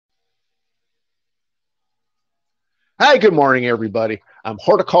Hi, good morning, everybody. I'm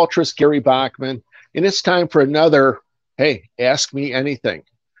horticulturist Gary Bachman, and it's time for another, hey, Ask Me Anything.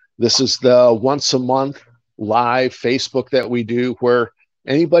 This is the once a month live Facebook that we do where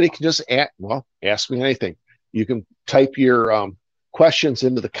anybody can just ask me anything. You can type your questions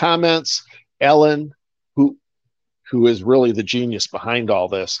into the comments. Ellen, who who is really the genius behind all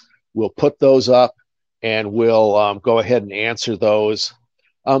this, will put those up and we'll go ahead and answer those.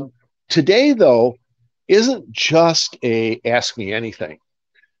 Today, though, isn't just a ask me anything.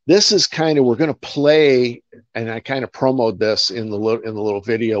 This is kind of, we're going to play, and I kind of promoted this in the little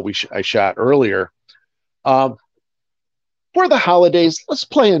video I shot earlier. For the holidays, let's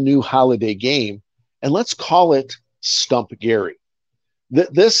play a new holiday game, and let's call it Stump Gary.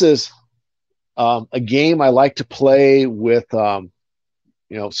 This is a game I like to play with,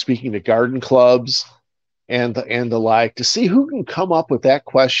 speaking to garden clubs and the like, to see who can come up with that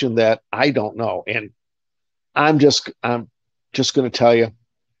question that I don't know. And I'm just going to tell you,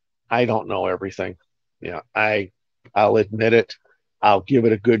 I don't know everything. I'll admit it. I'll give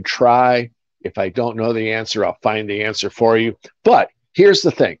it a good try. If I don't know the answer, I'll find the answer for you. But here's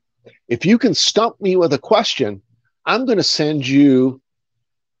the thing. If you can stump me with a question, I'm going to send you,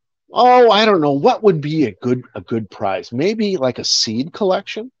 I don't know, what would be a good prize? Maybe like a seed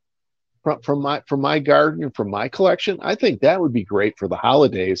collection from my garden and from my collection. I think that would be great for the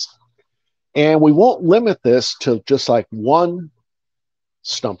holidays. And we won't limit this to just like one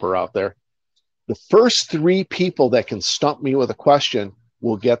stumper out there. The first three people that can stump me with a question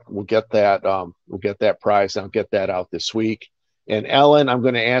will get that prize. I'll get that out this week. And Ellen, I'm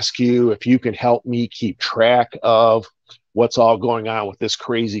going to ask you if you can help me keep track of what's all going on with this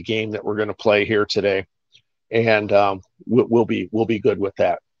crazy game that we're going to play here today. And we'll be good with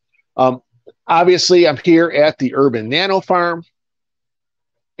that. Obviously, I'm here at the Urban Nano Farm,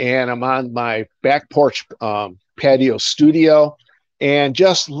 and I'm on my back porch patio studio, and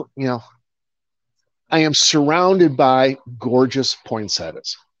just, I am surrounded by gorgeous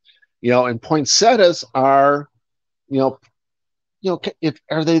poinsettias, and poinsettias are, are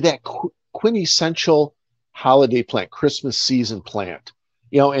they that quintessential holiday plant, Christmas season plant,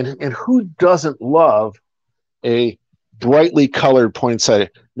 and who doesn't love a brightly colored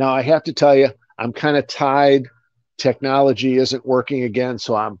poinsettia? Now, I have to tell you, I'm kind of tied. Technology isn't working again,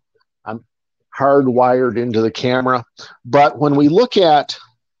 so I'm hardwired into the camera. But when we look at,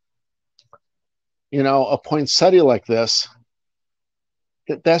 a poinsettia like this,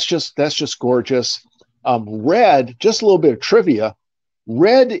 that's just gorgeous. Red, just a little bit of trivia.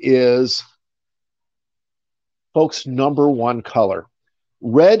 Red is, folks, number one color.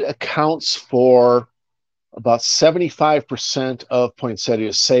 Red accounts for about 75% of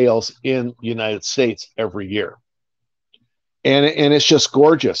poinsettia sales in the United States every year. And it's just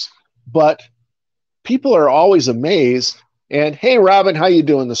gorgeous. But people are always amazed. And hey, Robin, how you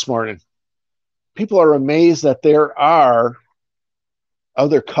doing this morning? People are amazed that there are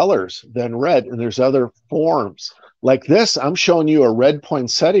other colors than red, and there's other forms. Like this, I'm showing you a red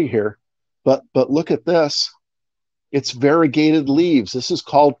poinsettia here, but look at this. It's variegated leaves. This is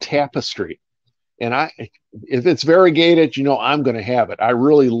called tapestry. And if it's variegated, I'm going to have it. I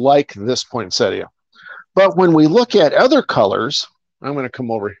really like this poinsettia. But when we look at other colors, I'm going to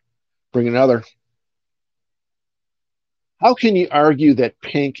come over, bring another. How can you argue that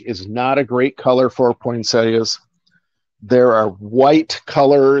pink is not a great color for poinsettias? There are white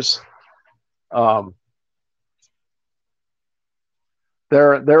colors. There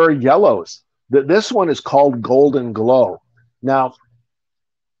are yellows. This one is called Golden Glow. Now,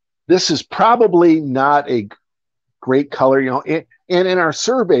 this is probably not a great color, and in our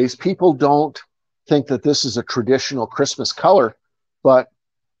surveys, people don't think that this is a traditional Christmas color, but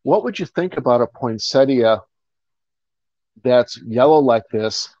what would you think about a poinsettia that's yellow like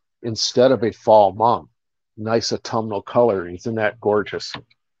this instead of a fall mum? Nice autumnal color. Isn't that gorgeous?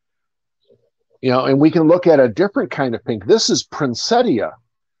 And we can look at a different kind of pink. This is Poinsettia.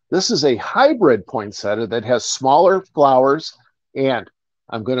 This is a hybrid poinsettia that has smaller flowers, and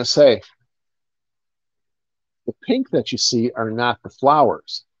I'm going to say the pink that you see are not the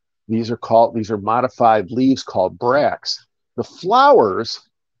flowers. These are modified leaves called bracts. The flowers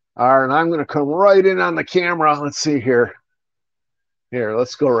are, and I'm going to come right in on the camera. Let's see here. Here,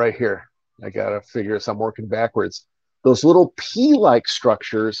 let's go right here. I got to figure this. I'm working backwards. Those little pea-like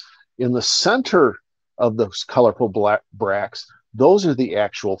structures in the center of those colorful bracts, those are the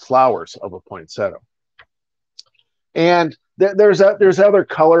actual flowers of a poinsettia. And there's other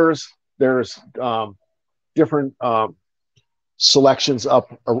colors. There's different selections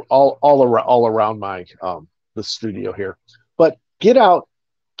up all around my the studio here. But get out,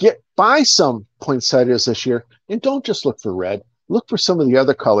 buy some poinsettias this year, and don't just look for red. Look for some of the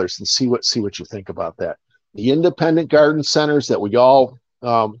other colors and see what you think about that. The independent garden centers that we all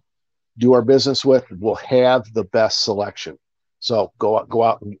do our business with will have the best selection. So go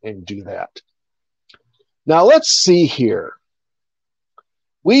out and do that. Now let's see here.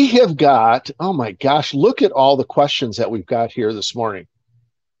 We have got, oh my gosh, look at all the questions that we've got here this morning.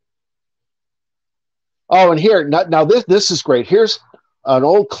 Oh, and here, now this is great. Here's an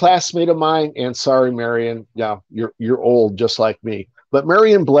old classmate of mine, and sorry, Marion, yeah, you're old just like me. But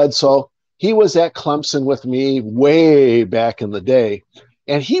Marion Bledsoe, he was at Clemson with me way back in the day,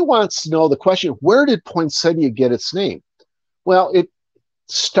 and he wants to know the question: where did poinsettia get its name? Well, it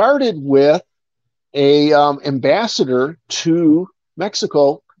started with a ambassador to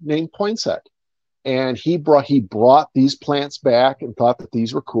Mexico named Poinsett, and he brought these plants back and thought that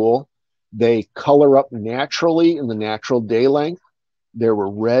these were cool. They color up naturally in the natural day length. They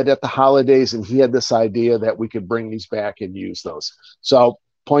were red at the holidays, and he had this idea that we could bring these back and use those. So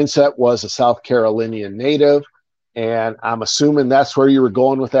Poinsett was a South Carolinian native, and I'm assuming that's where you were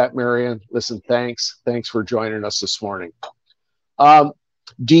going with that, Marion. Listen, thanks for joining us this morning.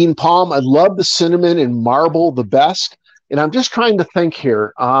 Dean Palm, I love the cinnamon and marble the best, and I'm just trying to think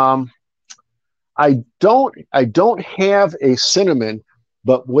here. I don't have a cinnamon,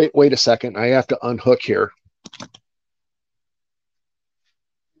 but wait a second. I have to unhook here.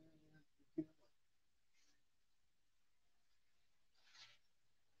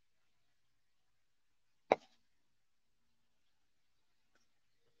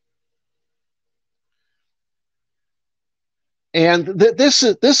 And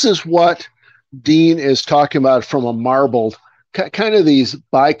this is what Dean is talking about from a marbled, kind of these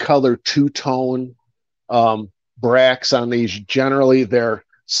bicolor two-tone bracts on these. Generally, they're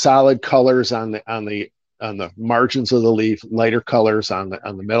solid colors on the margins of the leaf, lighter colors on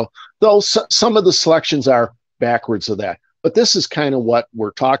the middle. Though some of the selections are backwards of that, but this is kind of what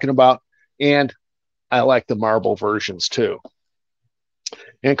we're talking about, and I like the marble versions too.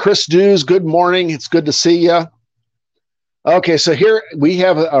 And Chris Dews, good morning. It's good to see you. Okay, so here we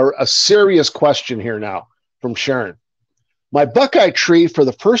have a serious question here now from Sharon. My Buckeye tree, for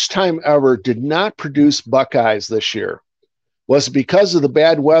the first time ever, did not produce Buckeyes this year. Was it because of the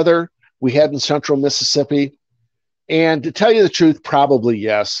bad weather we had in central Mississippi? And to tell you the truth, probably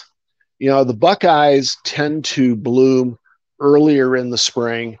yes. You know, the Buckeyes tend to bloom earlier in the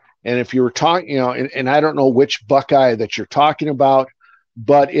spring. And if you were talking, you know, and I don't know which Buckeye that you're talking about,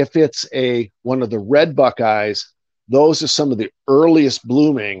 but if it's one of the red Buckeyes, those are some of the earliest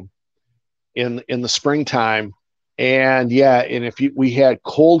blooming in the springtime. And yeah, and if we had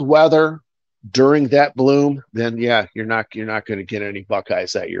cold weather during that bloom, then yeah, you're not going to get any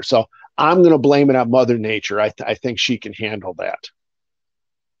Buckeyes that year. So I'm going to blame it on Mother Nature. I think she can handle that.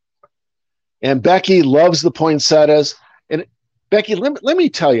 And Becky loves the poinsettias. And Becky, let me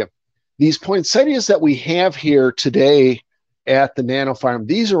tell you, these poinsettias that we have here today at the Nano Farm,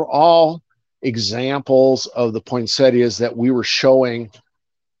 these are all examples of the poinsettias that we were showing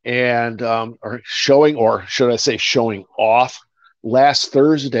or should I say showing off last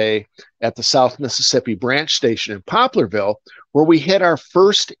Thursday at the South Mississippi Branch Station in Poplarville, where we had our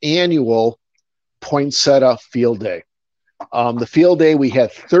first annual poinsettia field day. The field day, we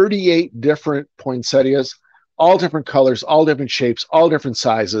had 38 different poinsettias, all different colors, all different shapes, all different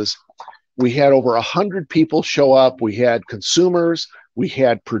sizes. We had over 100 people show up. We had consumers, we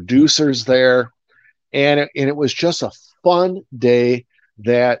had producers there, and it was just a fun day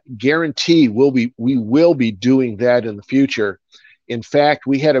that guarantee we will be doing that in the future. In fact,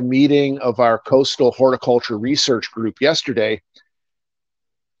 we had a meeting of our Coastal Horticulture Research Group yesterday,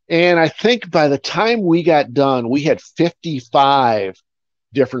 and I think by the time we got done, we had 55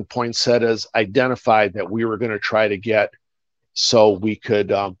 different poinsettias identified that we were going to try to get so we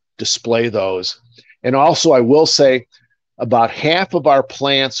could display those. And also, I will say, about half of our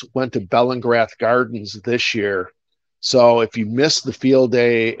plants went to Bellingrath Gardens this year. So if you missed the field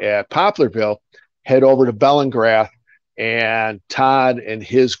day at Poplarville, head over to Bellingrath, and Todd and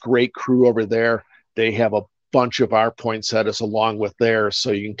his great crew over there, they have a bunch of our poinsettias along with theirs,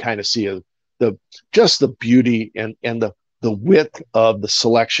 so you can kind of see just the beauty and the width of the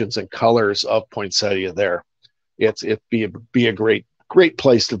selections and colors of poinsettia there. It'd be a great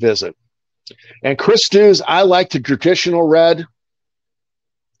place to visit. And Chris Dews, I like the traditional red.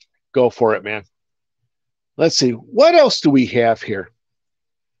 Go for it, man. Let's see, what else do we have here?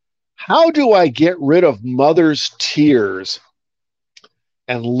 How do I get rid of mother's tears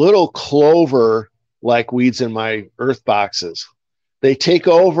and little clover like weeds in my earth boxes? They take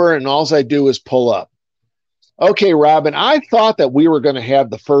over and all I do is pull up. Okay, Robin, I thought that we were going to have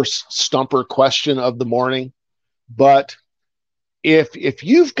the first stumper question of the morning, but if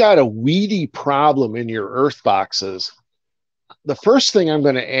you've got a weedy problem in your earth boxes, the first thing I'm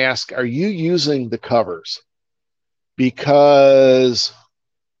going to ask, are you using the covers? Because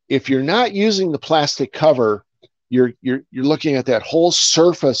if you're not using the plastic cover, you're looking at that whole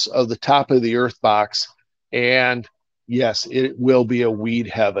surface of the top of the earth box, and yes, it will be a weed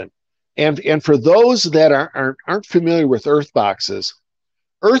heaven. And for those that aren't familiar with earth boxes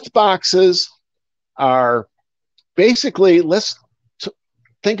are basically, let's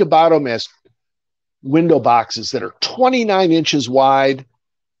think about them as window boxes that are 29 inches wide,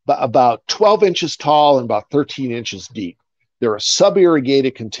 about 12 inches tall, and about 13 inches deep. They're a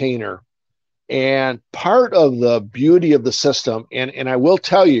sub-irrigated container. And part of the beauty of the system, and I will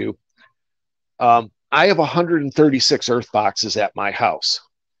tell you, I have 136 earth boxes at my house.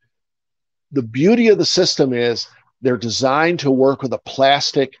 The beauty of the system is they're designed to work with a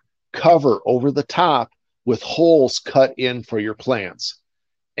plastic cover over the top with holes cut in for your plants.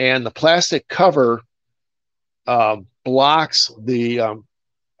 And the plastic cover blocks the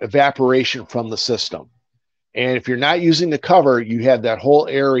evaporation from the system. And if you're not using the cover, you have that whole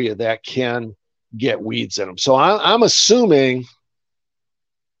area that can get weeds in them. So I'm assuming,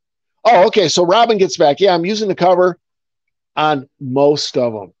 oh, okay, so Robin gets back. Yeah, I'm using the cover on most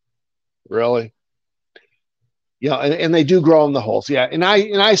of them. Really? Yeah, and they do grow in the holes. Yeah, and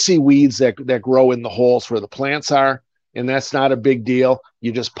I see weeds that grow in the holes where the plants are, and that's not a big deal.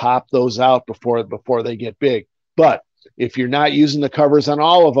 You just pop those out before they get big. But if you're not using the covers on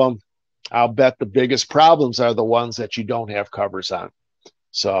all of them, I'll bet the biggest problems are the ones that you don't have covers on.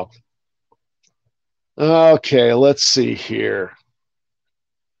 So, okay, let's see here.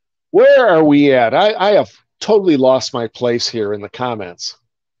 Where are we at? I have totally lost my place here in the comments.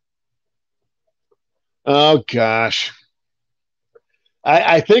 Oh, gosh.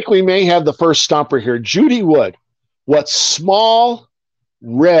 I think we may have the first stumper here. Judy Wood, what's small,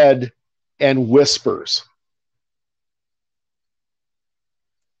 red, and whispers?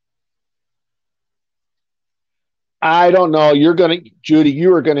 I don't know. Judy,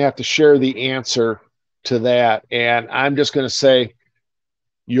 you are going to have to share the answer to that. And I'm just going to say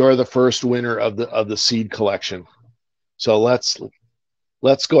you're the first winner of the seed collection. So let's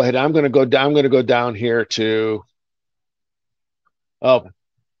go ahead. I'm going to go down here to, oh,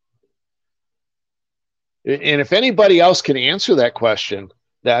 and if anybody else can answer that question,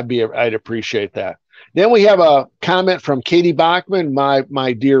 I'd appreciate that. Then we have a comment from Katie Bachman,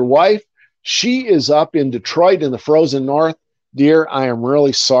 my dear wife. She is up in Detroit in the frozen north. Dear, I am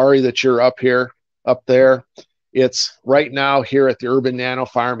really sorry that you're up there. It's right now here at the Urban Nano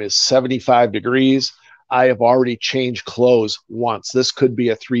Farm is 75 degrees. I have already changed clothes once. This could be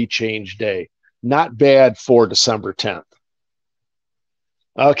a 3-change day. Not bad for December 10th.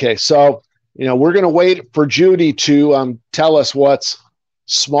 Okay, so we're going to wait for Judy to tell us what's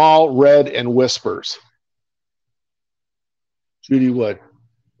small, red, and whispers. Judy Wood,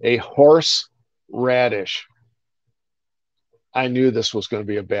 a horse radish. I knew this was going to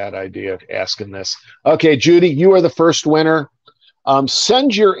be a bad idea asking this. Okay, Judy, you are the first winner.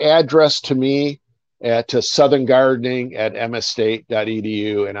 Send your address to me to Southern Gardening at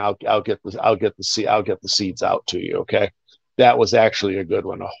msstate.edu, and I'll get the seeds out to you. Okay, that was actually a good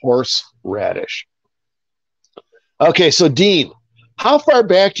one. A horse radish. Okay, so Dean, how far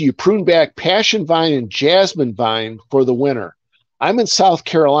back do you prune back passion vine and jasmine vine for the winter? I'm in South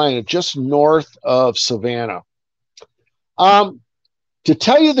Carolina, just north of Savannah. To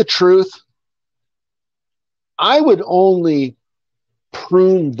tell you the truth, I would only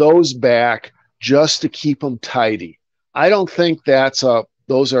prune those back just to keep them tidy. I don't think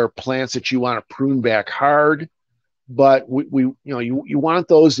those are plants that you want to prune back hard, but you want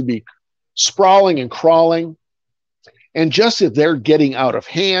those to be sprawling and crawling. And just if they're getting out of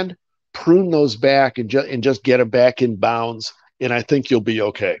hand, prune those back and just get them back in bounds, and I think you'll be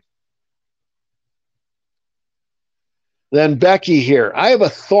okay. Then Becky here. I have a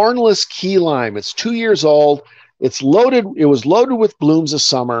thornless key lime. It's 2 years old. It was loaded with blooms this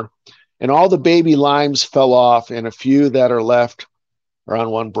summer, and all the baby limes fell off, and a few that are left are on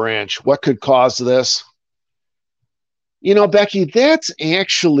one branch. What could cause this? Becky, that's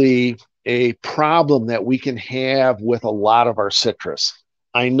actually a problem that we can have with a lot of our citrus.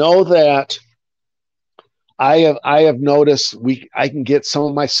 I know that I have noticed I can get some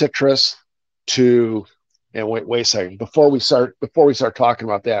of my citrus to, and wait a second, before we start talking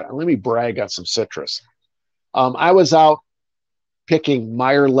about that, let me brag on some citrus. I was out picking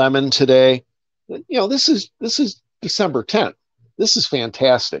Meyer lemon today. This is December 10th. This is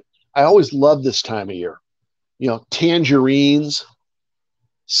fantastic. I always love this time of year. tangerines,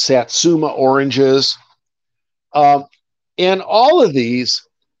 Satsuma oranges. Um, and all of these,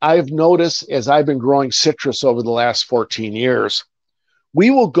 I've noticed as I've been growing citrus over the last 14 years, we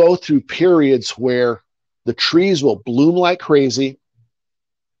will go through periods where the trees will bloom like crazy,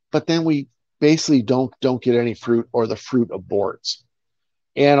 but then we basically don't get any fruit, or the fruit aborts.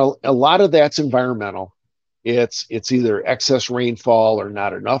 And a lot of that's environmental. It's either excess rainfall or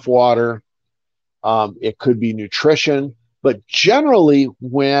not enough water. It could be nutrition, but generally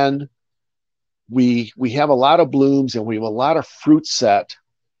when we have a lot of blooms and we have a lot of fruit set,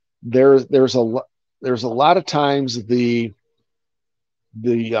 there's a lot of times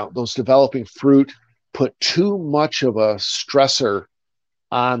those developing fruit put too much of a stressor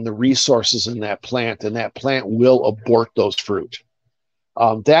on the resources in that plant, and that plant will abort those fruit.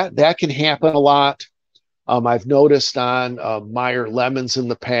 That can happen a lot. I've noticed on Meyer lemons in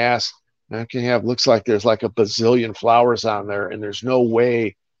the past, that can have, looks like there's like a bazillion flowers on there, and there's no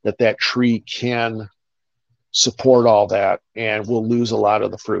way that tree can support all that, and we'll lose a lot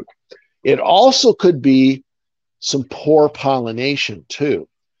of the fruit. It also could be some poor pollination too,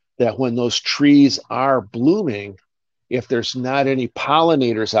 that when those trees are blooming, if there's not any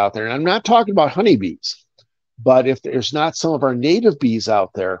pollinators out there, and I'm not talking about honeybees, but if there's not some of our native bees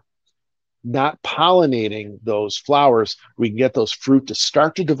out there not pollinating those flowers, we can get those fruit to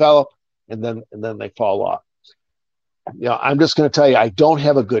start to develop, and then they fall off. I'm just going to tell you, I don't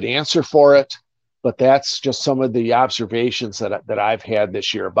have a good answer for it, but that's just some of the observations that I've had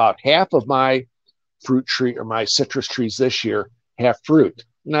this year. About half of my fruit tree, or my citrus trees this year, have fruit.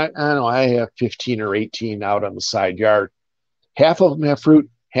 And I don't know, I have 15 or 18 out on the side yard. Half of them have fruit,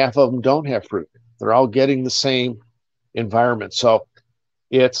 half of them don't have fruit. They're all getting the same environment. So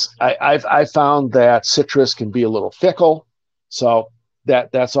I found that citrus can be a little fickle. So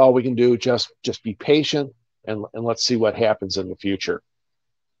that's all we can do. Just be patient, and let's see what happens in the future.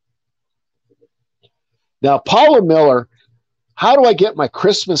 Now, Paula Miller, how do I get my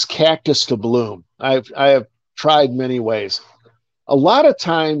Christmas cactus to bloom? I have tried many ways. A lot of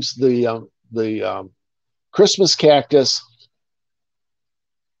times the Christmas cactus,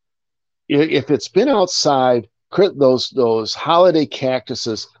 if it's been outside, those holiday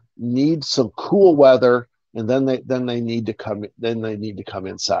cactuses need some cool weather, and then they need to come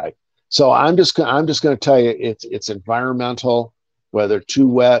inside. So I'm just going to tell you, it's environmental, whether too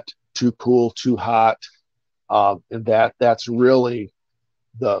wet, too cool, too hot, and that's really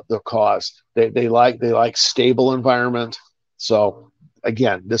the cause. They like stable environment. So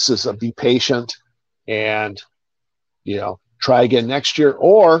again, this is a be patient, and try again next year,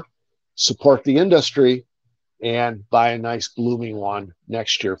 or support the industry and buy a nice blooming one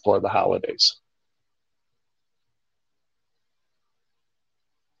next year for the holidays.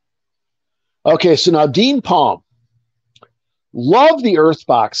 Okay, so now Dean Palm. Love the earth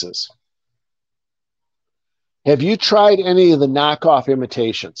boxes. Have you tried any of the knockoff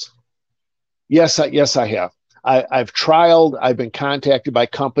imitations? Yes, I have. I've trialed. I've been contacted by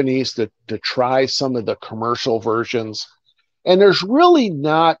companies to try some of the commercial versions, and there's really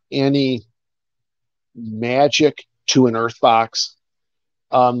not any magic to an earth box.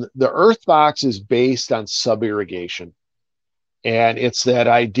 The earth box is based on sub-irrigation, and it's that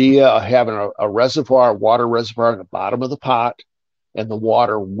idea of having a water reservoir in the bottom of the pot, and the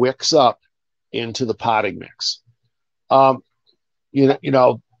water wicks up into the potting mix. You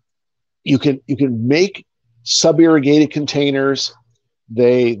can make sub-irrigated containers.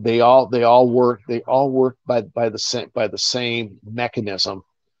 They all work by the same mechanism,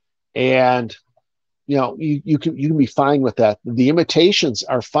 and you can be fine with that. The imitations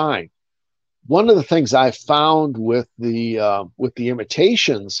are fine. One of the things I found with the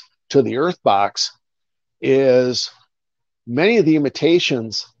imitations to the earth box is many of the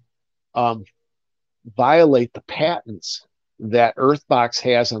imitations violate the patents that Earthbox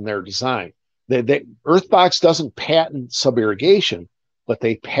has on their design. Earthbox doesn't patent sub-irrigation, but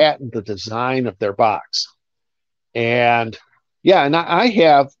they patent the design of their box. And I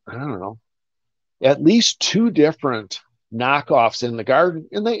have, I don't know, at least 2 different knockoffs in the garden,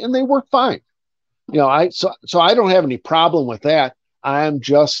 and they work fine. So I don't have any problem with that. I'm a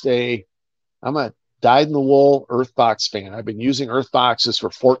dyed-in-the-wool Earthbox fan. I've been using Earthboxes for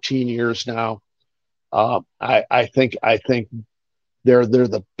 14 years now. I think they're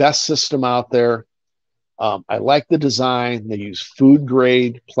the best system out there. I like the design. They use food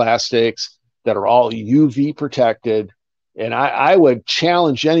grade plastics that are all UV protected. And I would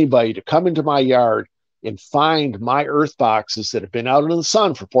challenge anybody to come into my yard and find my earth boxes that have been out in the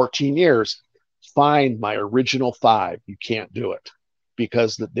sun for 14 years. Find my original 5. You can't do it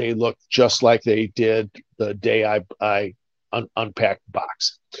because they look just like they did the day I unpacked the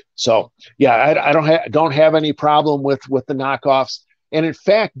box. So yeah, I don't have any problem with the knockoffs. And in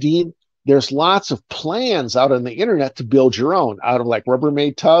fact, Dean, there's lots of plans out on the internet to build your own out of like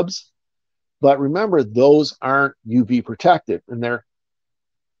Rubbermaid tubs. But remember, those aren't UV protected, and they're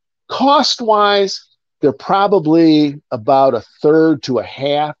cost wise, they're probably about a third to a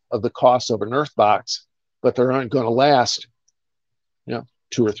half of the cost of an earth box, but they aren't going to last,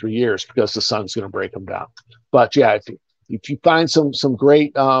 2 or 3 years because the sun's going to break them down. But yeah, if you find some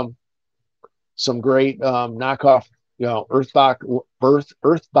great knockoff,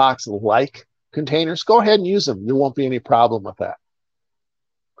 earth box like containers, go ahead and use them. There won't be any problem with that.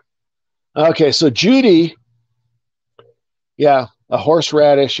 Okay, so Judy, yeah, a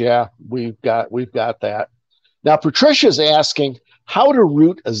horseradish, yeah, we've got that. Now Patricia's asking how to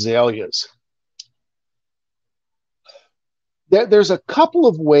root azaleas. There's a couple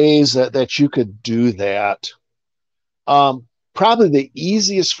of ways that you could do that. Probably the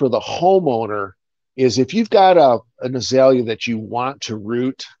easiest for the homeowner is if you've got an azalea that you want to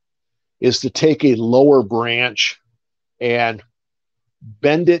root, is to take a lower branch and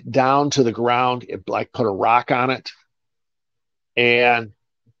bend it down to the ground, like put a rock on it, and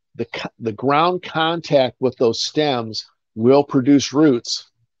the ground contact with those stems will produce roots.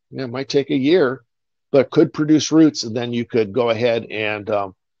 It might take a year, but could produce roots, and then you could go ahead and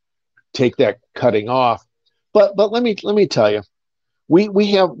take that cutting off. But let me tell you,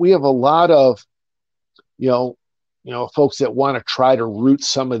 we have a lot of folks that want to try to root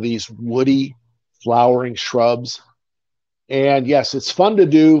some of these woody flowering shrubs. And yes, it's fun to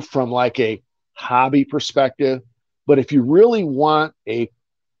do from like a hobby perspective, but if you really want a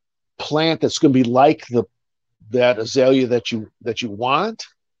plant that's going to be like that azalea that you want,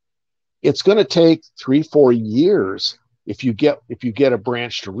 it's going to take 3-4 years if you get a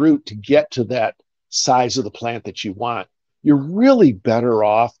branch to root to get to that size of the plant that you want. You're really better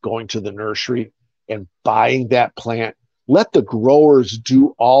off going to the nursery and buying that plant. Let the growers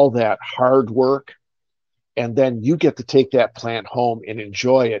do all that hard work, and then you get to take that plant home and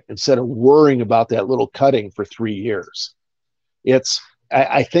enjoy it instead of worrying about that little cutting for 3 years.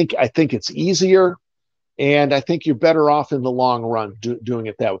 I think it's easier, and I think you're better off in the long run doing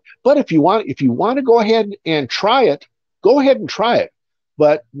it that way. But if you want to go ahead and try it, go ahead and try it.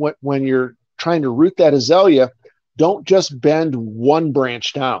 But when you're trying to root that azalea, don't just bend one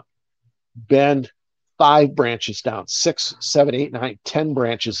branch down. Bend 5 branches down, 6, 7, 8, 9, 10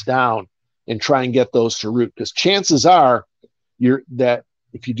 branches down, and try and get those to root. Because chances are that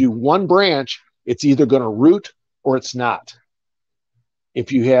if you do one branch, it's either going to root or it's not.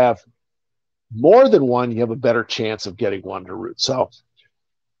 If you have more than one, you have a better chance of getting one to root. So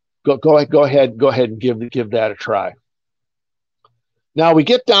go ahead and give that a try. Now we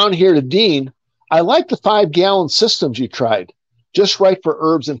get down here to Dean. I like the 5-gallon systems you tried, just right for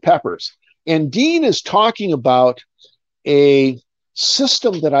herbs and peppers. And Dean is talking about a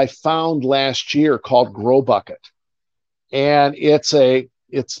system that I found last year called Grow Bucket. And it's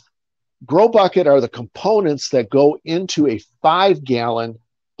Grow Bucket are the components that go into a 5-gallon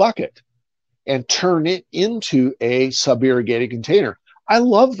bucket and turn it into a sub-irrigated container. I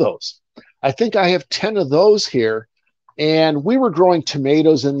love those. I think I have 10 of those here. And we were growing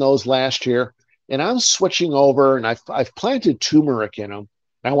tomatoes in those last year. And I'm switching over, and I've planted turmeric in them.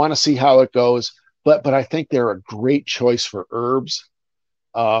 I want to see how it goes, but I think they're a great choice for herbs,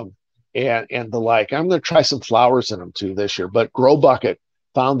 and the like. I'm going to try some flowers in them too this year. But Grow Bucket,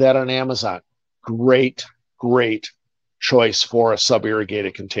 found that on Amazon. Great choice for a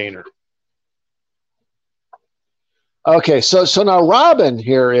sub-irrigated container. Okay, so now Robin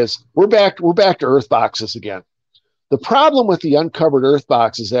here is we're back to earth boxes again. The problem with the uncovered earth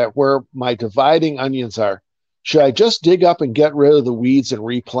box is that where my dividing onions are, should I just dig up and get rid of the weeds and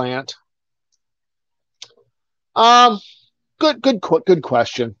replant? Good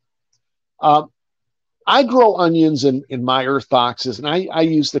question. I grow onions in my earth boxes, and I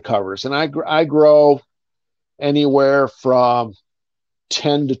use the covers, and I grow anywhere from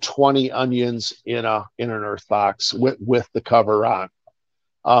 10 to 20 onions in an earth box with the cover on.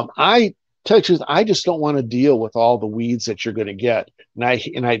 I tell you the truth, I just don't want to deal with all the weeds that you're going to get, and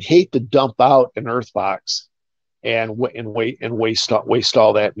I'd hate to dump out an earth box and waste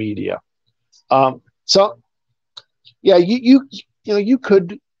all that media. So yeah, you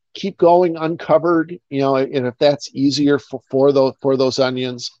could keep going uncovered, and if that's easier for those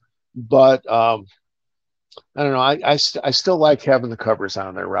onions, but I don't know. I still like having the covers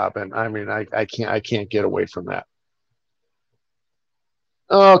on there, Robin. I mean, I can't get away from that.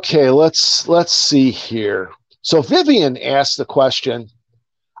 Okay, let's see here. So Vivian asked the question,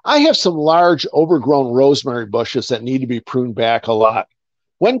 I have some large overgrown rosemary bushes that need to be pruned back a lot.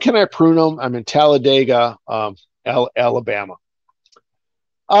 When can I prune them? I'm in Talladega, Alabama.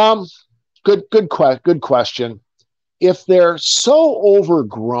 Um, good question. If they're so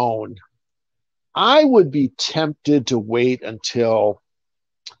overgrown, I would be tempted to wait until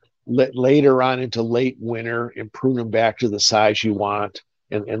later on into late winter and prune them back to the size you want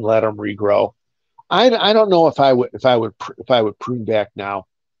and let them regrow. I don't know if I would prune back now.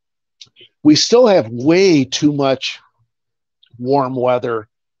 We still have way too much warm weather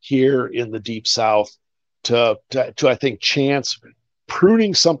here in the deep south to I think chance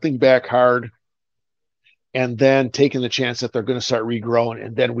pruning something back hard and then taking the chance that they're going to start regrowing,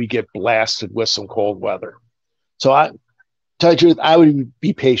 and then we get blasted with some cold weather. So I tell you the truth, I would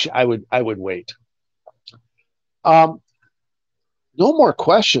be patient. I would wait. Um, no more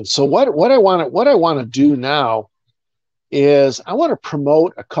questions. So what I want to do now is I want to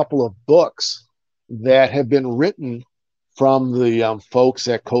promote a couple of books that have been written from the folks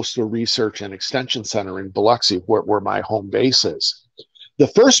at Coastal Research and Extension Center in Biloxi, where my home base is. The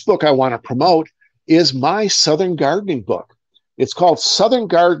first book I want to promote is my Southern Gardening book. It's called Southern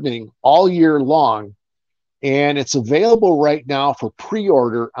Gardening All Year Long, and it's available right now for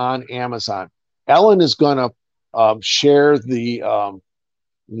pre-order on Amazon. Ellen is going to share the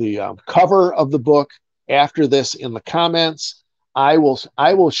cover of the book after this in the comments. I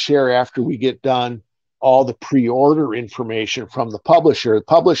will share after we get done all the pre-order information from the publisher. The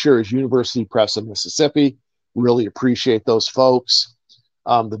publisher is University Press of Mississippi. Really appreciate those folks.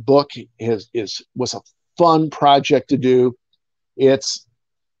 The book was a fun project to do. It's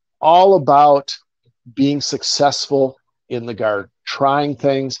all about being successful in the garden, trying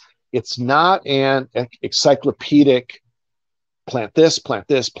things. It's not an encyclopedic plant this, plant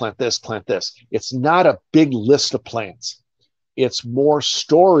this, plant this, plant this. It's not a big list of plants. It's more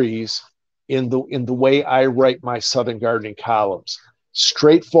stories in the way I write my Southern Gardening columns.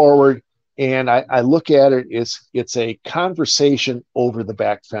 Straightforward, and I look at it, it's a conversation over the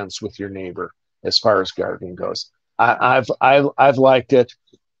back fence with your neighbor as far as gardening goes. I've liked it.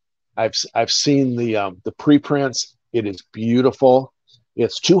 I've seen the preprints. It is beautiful.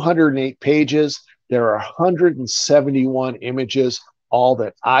 It's 208 pages. There are 171 images, all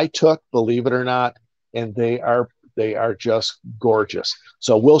that I took, believe it or not, and they are just gorgeous.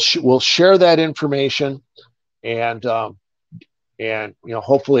 So we'll share that information, and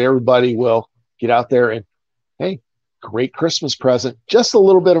hopefully everybody will get out there and, hey, great Christmas present. Just a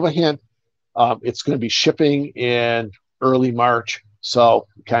little bit of a hint. It's going to be shipping in early March, so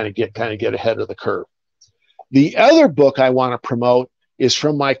kind of get ahead of the curve. The other book I want to promote is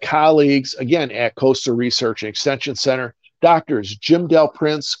from my colleagues, again, at Coastal Research and Extension Center, Doctors Jim Del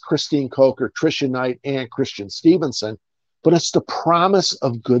Prince, Christine Coker, Tricia Knight, and Christian Stevenson. But it's The Promise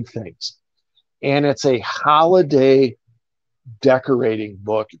of Good Things. And it's a holiday decorating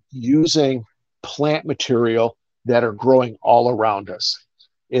book using plant material that are growing all around us.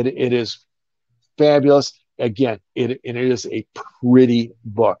 It is fabulous. Again, it is a pretty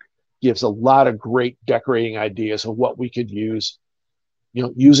book. Gives a lot of great decorating ideas of what we could use,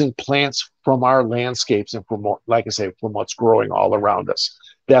 using plants from our landscapes and from, like I say, from what's growing all around us.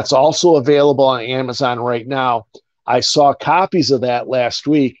 That's also available on Amazon right now. I saw copies of that last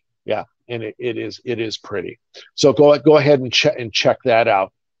week. Yeah, and it is pretty. So go ahead and check that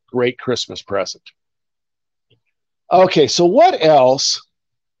out. Great Christmas present. Okay, so what else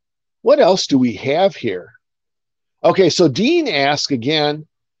do we have here? Okay, so Dean asked again,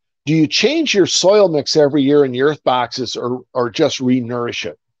 do you change your soil mix every year in the earth boxes or just re-nourish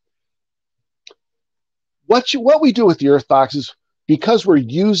it? What we do with the earth boxes, because we're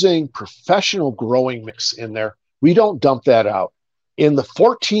using professional growing mix in there, we don't dump that out. In the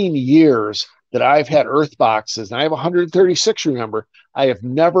 14 years that I've had earth boxes, and I have 136, remember, I have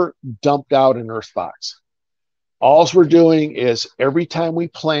never dumped out an earth box. All we're doing is every time we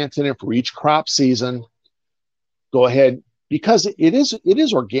plant in it for each crop season, go ahead, because it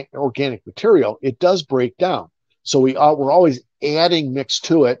is organic material, it does break down. So we're always adding mix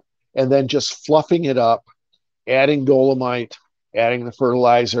to it and then just fluffing it up, adding dolomite, adding the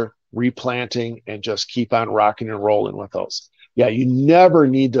fertilizer, replanting, and just keep on rocking and rolling with those. Yeah, you never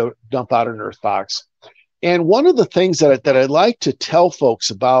need to dump out an earth box. And one of the things that I like to tell folks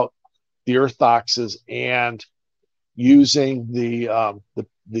about the earth boxes and using the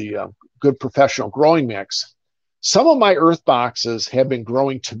good professional growing mix, some of my earth boxes have been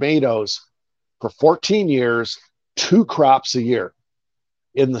growing tomatoes for 14 years, 2 crops a year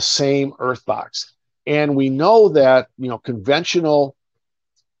in the same earth box. And we know that, conventional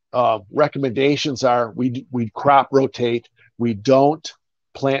recommendations are we crop rotate. We don't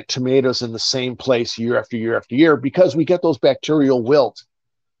plant tomatoes in the same place year after year after year because we get those bacterial wilt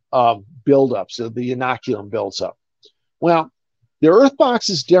buildups. So the inoculum builds up. Well, the earth box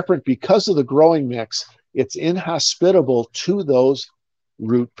is different because of the growing mix. It's inhospitable to those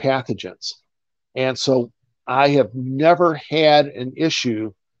root pathogens. And so I have never had an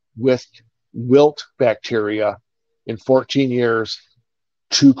issue with wilt bacteria in 14 years,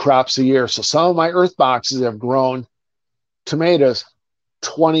 2 crops a year. So some of my earth boxes have grown tomatoes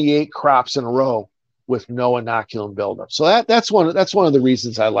 28 crops in a row with no inoculum buildup. So that's one of the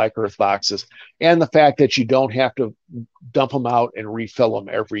reasons I like earth boxes, and the fact that you don't have to dump them out and refill them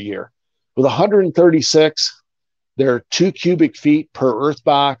every year. With 136, there are 2 cubic feet per earth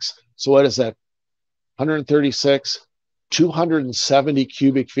box. So what is that? 136, 270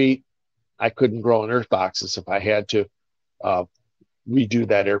 cubic feet. I couldn't grow in earth boxes if I had to redo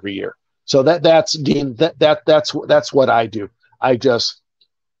that every year. So that's Dean. That's what I do. I just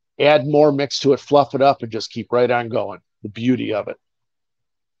add more mix to it, fluff it up, and just keep right on going. The beauty of it.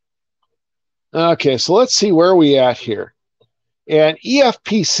 Okay, so let's see where we at here. And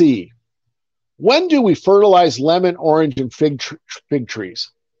EFPC. When do we fertilize lemon, orange, and fig trees?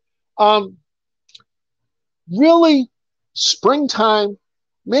 Really, springtime,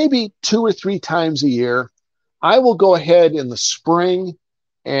 maybe 2 or 3 times a year. I will go ahead in the spring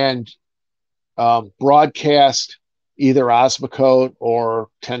and broadcast either Osmocote or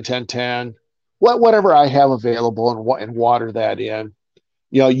 10-10-10, whatever I have available, and water that in.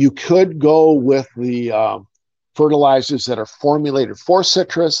 You know, you could go with the fertilizers that are formulated for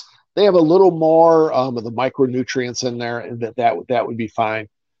citrus. They have a little more of the micronutrients in there, and that would be fine.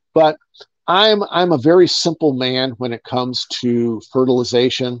 But I'm a very simple man when it comes to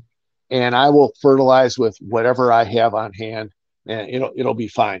fertilization, and I will fertilize with whatever I have on hand, and it'll be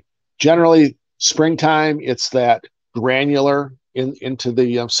fine. Generally, springtime, it's that granular into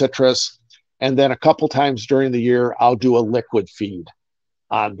the citrus, and then a couple times during the year I'll do a liquid feed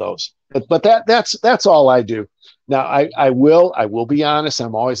on those. But that's all I do. Now I will be honest.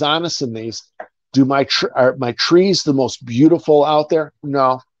 I'm always honest in these. Do are my trees the most beautiful out there?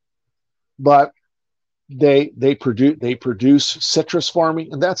 No, but they produce citrus for me,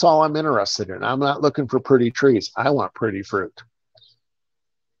 and that's all I'm interested in. I'm not looking for pretty trees. I want pretty fruit.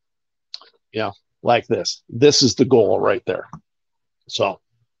 Yeah. Like this. This is the goal right there. So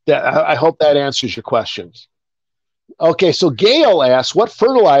I hope that answers your questions. Okay, so Gail asks, what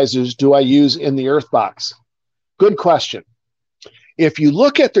fertilizers do I use in the earth box? Good question. If you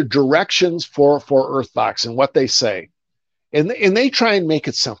look at the directions for earth box and what they say, and they try and make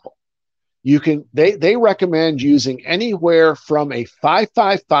it simple, they recommend using anywhere from a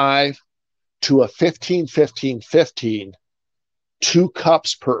 5-5-5 to a 15-15-15, 2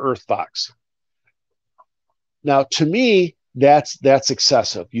 cups per earth box. Now, to me, that's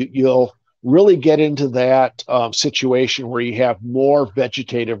excessive. You'll really get into that situation where you have more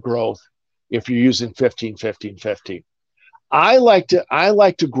vegetative growth if you're using 15-15-15. I like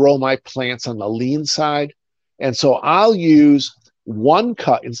to grow my plants on the lean side, and so I'll use 1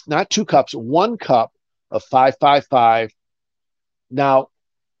 cup. It's not 2 cups. 1 cup of 5-5-5. Now,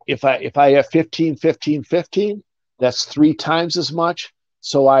 if I have 15-15-15, that's 3 times as much.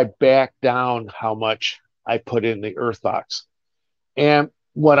 So I back down how much I put in the earth box. And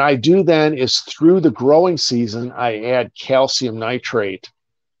what I do then is through the growing season, I add calcium nitrate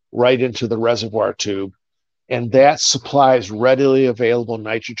right into the reservoir tube. And that supplies readily available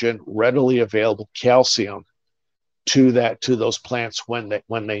nitrogen, readily available calcium to those plants when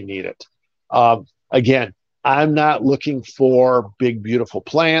they need it. Again, I'm not looking for big, beautiful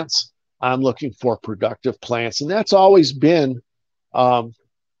plants. I'm looking for productive plants. And that's always been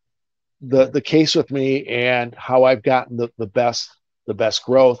the case with me, and how I've gotten the best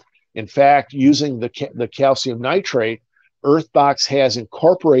growth. In fact, using the calcium nitrate, Earthbox has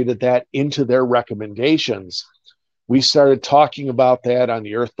incorporated that into their recommendations. We started talking about that on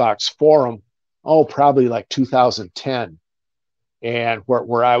the Earthbox forum, probably like 2010, and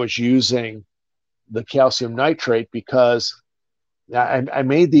where I was using the calcium nitrate because I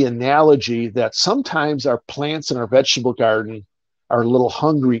made the analogy that sometimes our plants in our vegetable garden are a little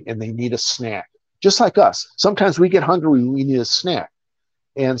hungry and they need a snack, just like us. Sometimes we get hungry, we need a snack.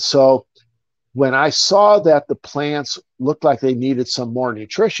 And so when I saw that the plants looked like they needed some more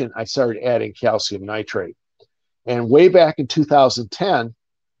nutrition, I started adding calcium nitrate. And way back in 2010,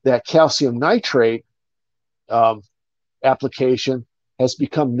 that calcium nitrate application has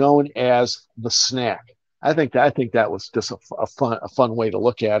become known as the snack. I think that was just a fun way to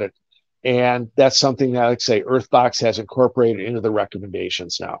look at it. And that's something that, like I say, Earthbox has incorporated into the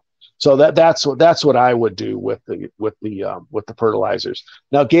recommendations now. So that's what I would do with the fertilizers.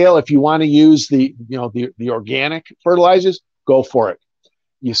 Now, Gail, if you want to use the organic fertilizers, go for it.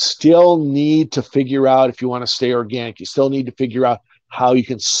 You still need to figure out, if you want to stay organic, you still need to figure out how you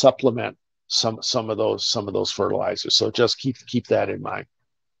can supplement some of those fertilizers. So just keep that in mind.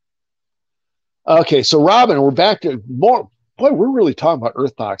 Okay, so Robin, we're back to more. Boy, we're really talking about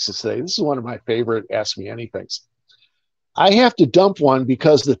earth boxes today. This is one of my favorite Ask Me Anythings. I have to dump one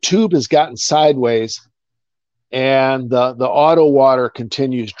because the tube has gotten sideways and the auto water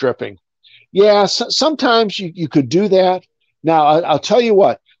continues dripping. Yeah, sometimes you could do that. Now, I'll tell you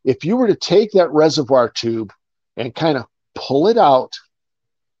what, if you were to take that reservoir tube and kind of pull it out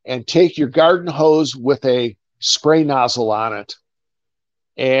and take your garden hose with a spray nozzle on it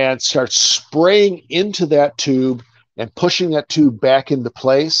and start spraying into that tube and pushing that tube back into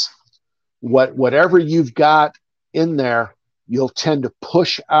place, whatever you've got in there, you'll tend to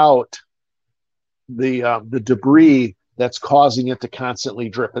push out the debris that's causing it to constantly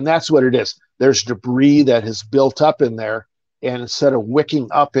drip. And that's what it is. There's debris that has built up in there, and instead of wicking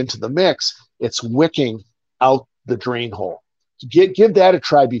up into the mix, it's wicking out the drain hole. Give that a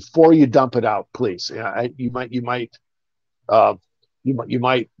try before you dump it out, please. You might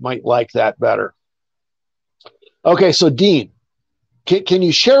like that better. Okay, so Dean, can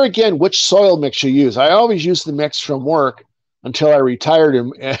you share again which soil mix you use? I always use the mix from work until I retired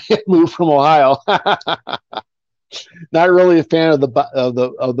and moved from Ohio. Not really a fan of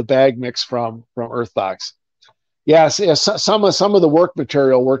the bag mix from Earthbox. Yes, some of the work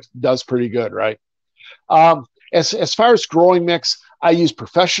material does pretty good, right? As far as growing mix, I use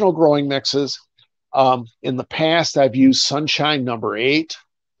professional growing mixes. In the past, I've used Sunshine number 8.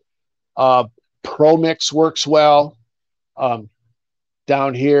 Pro Mix works well.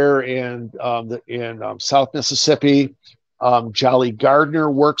 Down here in South Mississippi, Jolly Gardener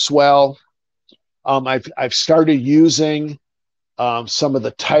works well. I've started using some of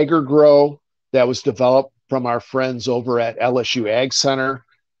the Tiger Grow that was developed from our friends over at LSU Ag Center,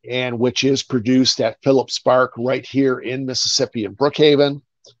 and which is produced at Phillips Park right here in Mississippi in Brookhaven.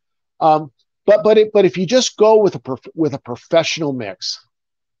 But if you just go with a professional mix,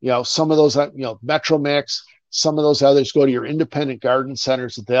 some of those Metro Mix, some of those others, go to your independent garden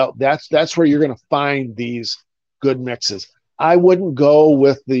centers. That's where you're going to find these good mixes. I wouldn't go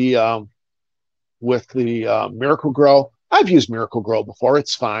with the Miracle Grow. I've used Miracle Grow before.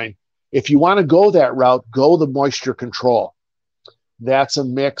 It's fine. If you want to go that route, go the Moisture Control. That's a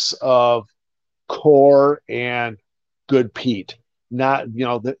mix of core and good peat. Not,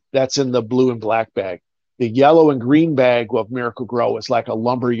 that's in the blue and black bag. The yellow and green bag of Miracle Grow is like a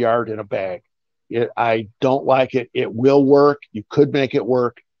lumber yard in a bag. I don't like it. It will work. You could make it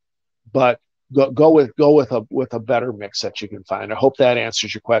work, but go with a better mix that you can find. I hope that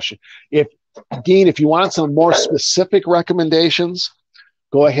answers your question. Dean, if you want some more specific recommendations,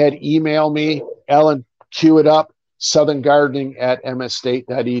 go ahead, email me, Ellen, queue it up,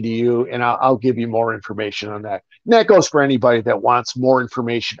 southerngardening@msstate.edu, and I'll give you more information on that. And that goes for anybody that wants more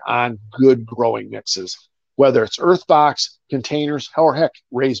information on good growing mixes, whether it's Earthbox, containers, or heck,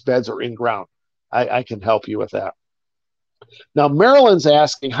 raised beds or in ground. I can help you with that. Now, Marilyn's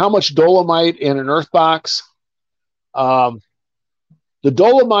asking how much dolomite in an Earthbox. The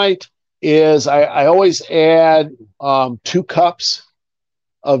dolomite is, I always add 2 cups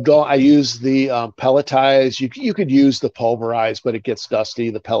of dolomite. I use the pelletized. You could use the pulverized, but it gets dusty.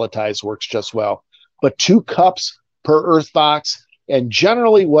 The pelletized works just well. But 2 cups per Earthbox. And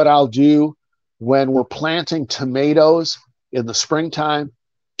generally what I'll do when we're planting tomatoes in the springtime,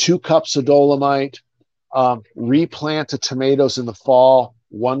 2 cups of dolomite. Replant the tomatoes in the fall,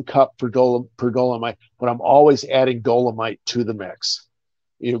 1 cup per dolomite. But I'm always adding dolomite to the mix,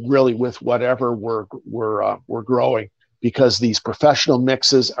 really with whatever we're growing, because these professional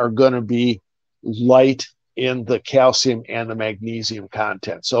mixes are going to be light in the calcium and the magnesium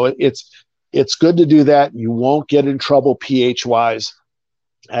content. So it's good to do that. You won't get in trouble pH wise.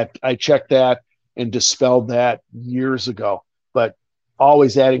 I checked that and dispelled that years ago. But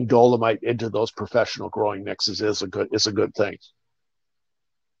always adding dolomite into those professional growing mixes is a good thing.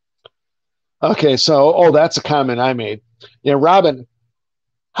 Okay, so that's a comment I made. Robin,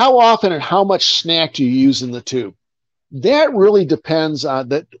 how often and how much snack do you use in the tube? That really depends on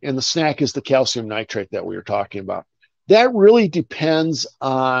that, and the snack is the calcium nitrate that we were talking about. That really depends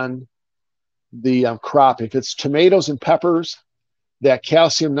on the crop. If it's tomatoes and peppers, that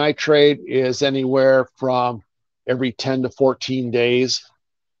calcium nitrate is anywhere from every 10 to 14 days.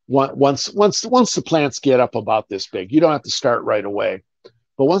 Once the plants get up about this big, you don't have to start right away.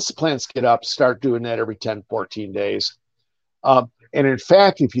 But once the plants get up, start doing that every 10, 14 days. And in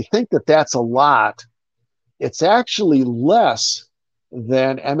fact, if you think that that's a lot, it's actually less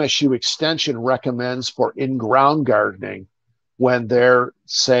than MSU Extension recommends for in-ground gardening when they're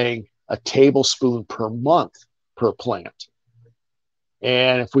saying a tablespoon per month per plant.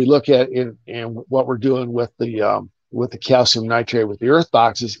 And if we look at in what we're doing with the calcium nitrate with the earth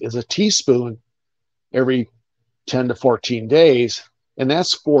boxes is a teaspoon every 10 to 14 days, and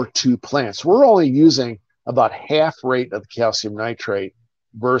that's for 2 plants. We're only using about half rate of the calcium nitrate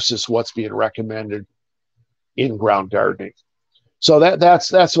versus what's being recommended in ground gardening. So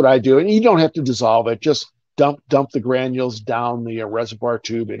that's what I do, and you don't have to dissolve it. Just dump the granules down the reservoir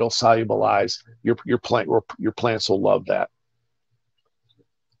tube. It'll solubilize. Your plants will love that.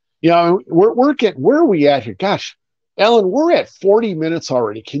 You know, we're getting, where are we at here? Gosh, Ellen, we're at 40 minutes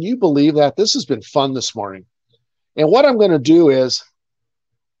already. Can you believe that? This has been fun this morning. And what I'm going to do is,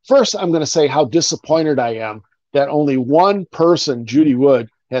 first, I'm going to say how disappointed I am that only one person, Judy Wood,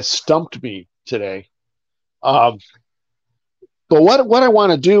 has stumped me today. But what I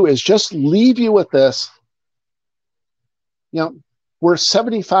want to do is just leave you with this. You know, we're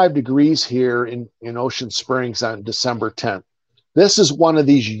 75 degrees here in Ocean Springs on December 10th. This is one of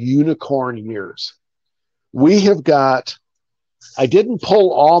these unicorn years. We have got, I didn't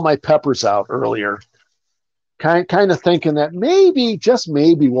pull all my peppers out earlier, kind of thinking that maybe, just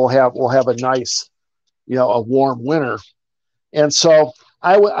maybe, we'll have a nice, a warm winter. And so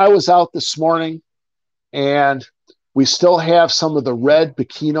I was out this morning, and we still have some of the red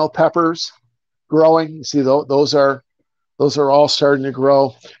Bachman peppers growing. You see, those are all starting to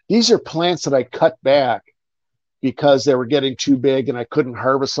grow. These are plants that I cut back because they were getting too big and I couldn't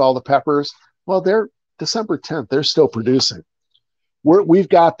harvest all the peppers. Well, they're December 10th. They're still producing. We've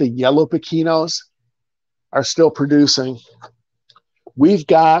got the yellow Bachmanos are still producing. We've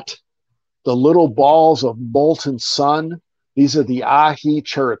got the little balls of molten sun. These are the ahi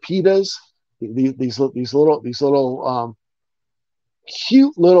charapitas. These little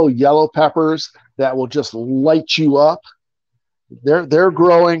cute little yellow peppers that will just light you up. They're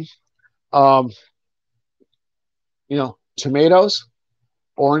growing. Tomatoes,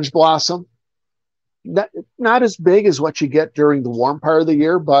 orange blossom. Not as big as what you get during the warm part of the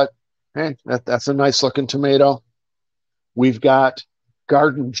year, but hey, that's a nice looking tomato. We've got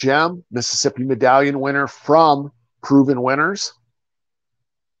Garden Gem, Mississippi Medallion winner from Proven Winners.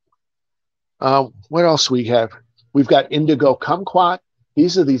 What else we have? We've got Indigo Kumquat.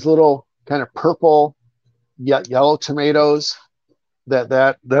 These are these little kind of purple, yellow tomatoes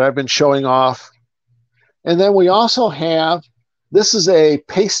that I've been showing off. And then we also have, this is a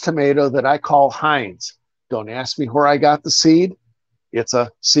paste tomato that I call Heinz. Don't ask me where I got the seed. It's a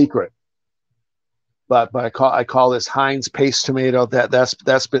secret. But I call this Heinz paste tomato.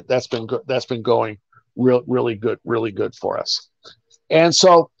 That's been going really good for us. And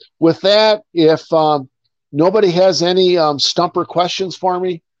so with that, if nobody has any stumper questions for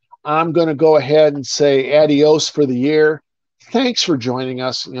me, I'm going to go ahead and say adios for the year. Thanks for joining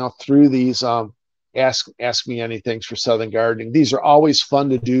us, through these Ask Me Anythings for Southern Gardening. These are always fun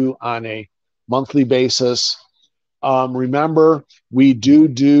to do on a monthly basis. Remember, we do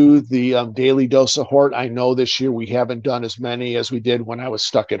the daily dose of Hort. I know this year we haven't done as many as we did when I was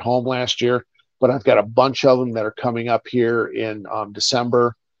stuck at home last year, but I've got a bunch of them that are coming up here in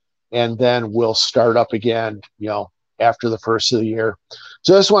December, and then we'll start up again, after the first of the year.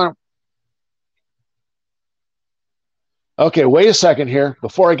 So this one. Okay, wait a second here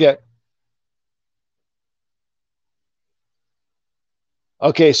before I get.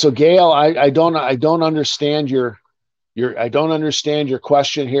 Okay, so Gail, I don't understand your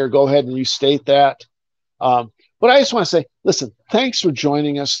question here. Go ahead and restate that. But I just want to say, listen, thanks for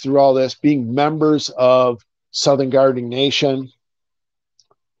joining us through all this, being members of Southern Gardening Nation.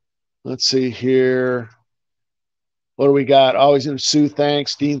 Let's see here. What do we got? Always in Sue,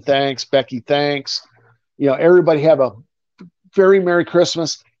 thanks. Dean, thanks. Becky, thanks. Everybody have a very Merry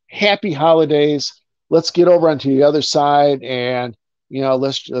Christmas. Happy holidays. Let's get over onto the other side and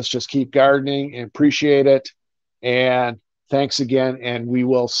let's just keep gardening and appreciate it. And thanks again. And we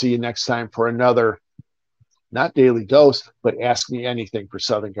will see you next time for another, not daily dose, but Ask Me Anything for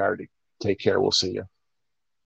Southern Gardening. Take care. We'll see you.